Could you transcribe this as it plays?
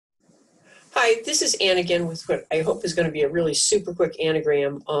Hi, this is Ann again with what I hope is going to be a really super quick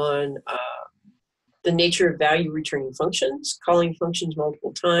anagram on the nature of value returning functions, calling functions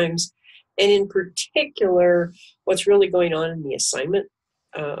multiple times, and in particular, what's really going on in the assignment,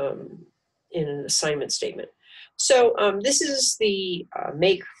 in an assignment statement. So this is the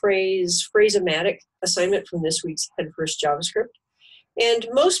make phrase phrasomatic assignment from this week's HeadFirst JavaScript. And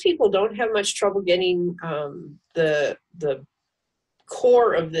most people don't have much trouble getting the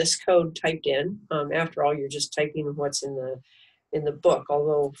core of this code typed in. After all, you're just typing what's in the book,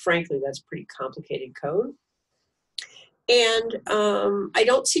 although frankly, that's pretty complicated code. And I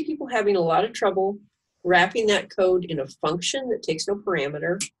don't see people having a lot of trouble wrapping that code in a function that takes no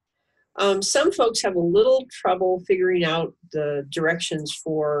parameter. Some folks have a little trouble figuring out the directions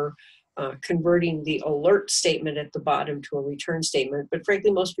for converting the alert statement at the bottom to a return statement, but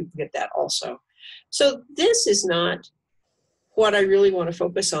frankly, most people get that also. So this is not what I really want to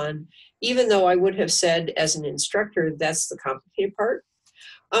focus on, even though I would have said as an instructor, that's the complicated part.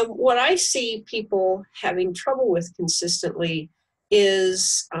 What I see people having trouble with consistently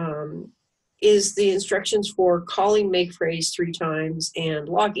is the instructions for calling make phrase 3 times and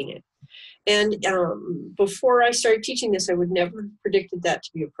logging it. And before I started teaching this, I would never have predicted that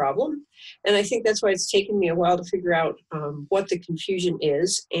to be a problem. And I think that's why it's taken me a while to figure out what the confusion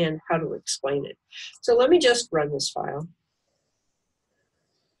is and how to explain it. So let me just run this file.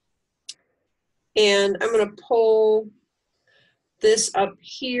 And I'm going to pull this up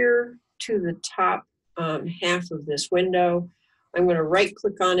here to the top half of this window. I'm going to right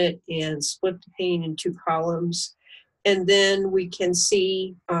click on it and split the pane in 2 columns. And then we can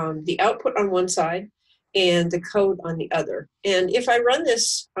see the output on one side and the code on the other. And if I run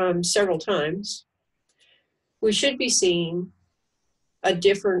this several times, we should be seeing a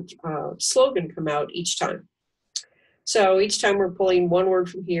different slogan come out each time. So each time we're pulling one word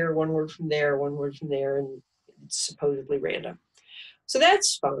from here, one word from there, one word from there, and it's supposedly random. So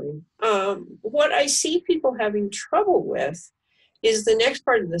that's fine. What I see people having trouble with is the next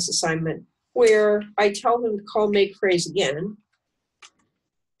part of this assignment, where I tell them to call make phrase again.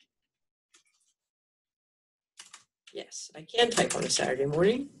 Yes, I can type on a Saturday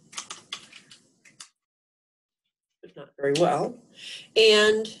morning, but not very well,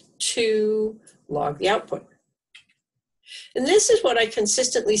 and to log the output. And this is what I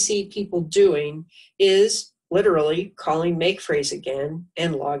consistently see people doing, is literally calling make phrase again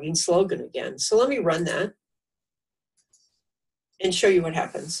and logging slogan again. So let me run that and show you what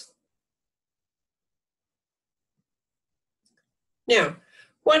happens. Now,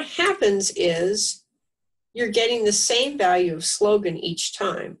 what happens is you're getting the same value of slogan each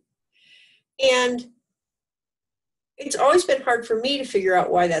time. And it's always been hard for me to figure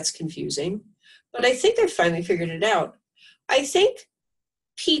out why that's confusing, but I think I finally figured it out. I think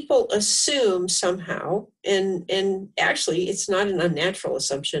people assume somehow, and actually it's not an unnatural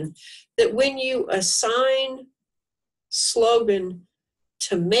assumption, that when you assign slogan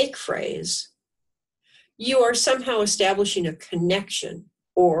to make phrase, you are somehow establishing a connection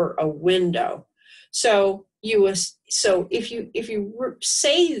or a window. So if you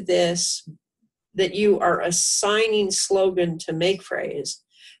say this, that you are assigning slogan to make phrase,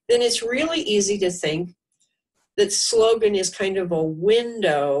 then it's really easy to think that slogan is kind of a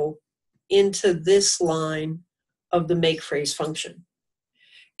window into this line of the make phrase function.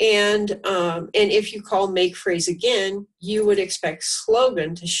 And if you call make phrase again, you would expect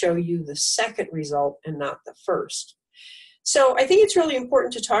slogan to show you the second result and not the first. So I think it's really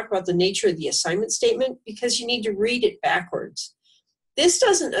important to talk about the nature of the assignment statement, because you need to read it backwards. This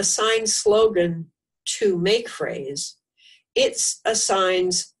doesn't assign slogan to make phrase. It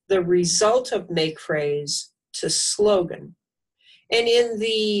assigns the result of make phrase to slogan. And in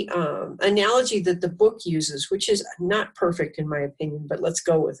the analogy that the book uses, which is not perfect in my opinion, but let's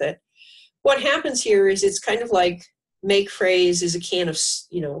go with it. What happens here is it's kind of like make phrase is a can of,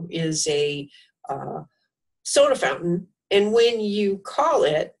 is a soda fountain. And when you call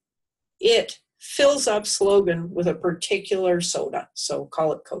it, it fills up slogan with a particular soda. So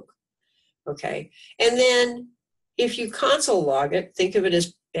call it Coke. Okay. And then if you console log it, think of it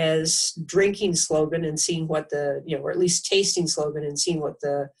as drinking slogan and seeing what the, or at least tasting slogan and seeing what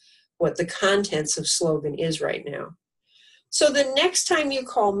the contents of slogan is right now. So the next time you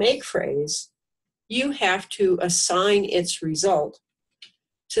call make phrase, you have to assign its result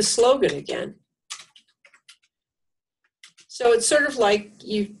to slogan again. So it's sort of like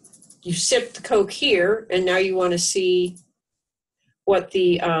you sip the Coke here, and now you want to see what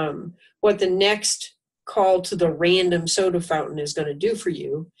the next call to the random soda fountain is going to do for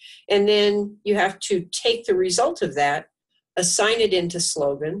you. And then you have to take the result of that, assign it into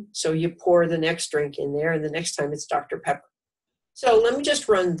slogan. So you pour the next drink in there, and the next time it's Dr. Pepper. So let me just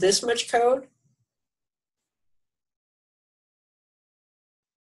run this much code.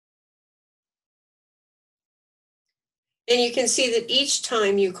 And you can see that each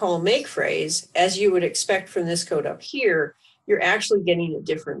time you call make phrase, as you would expect from this code up here, you're actually getting a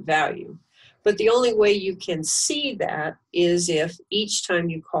different value. But the only way you can see that is if each time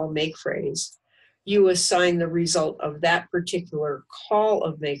you call make phrase, you assign the result of that particular call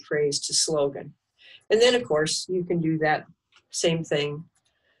of make phrase to slogan. And then, of course, you can do that same thing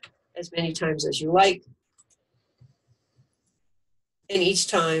as many times as you like. And each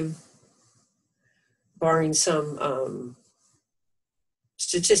time, barring some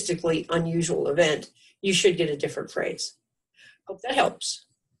statistically unusual event, you should get a different phrase. Hope that helps.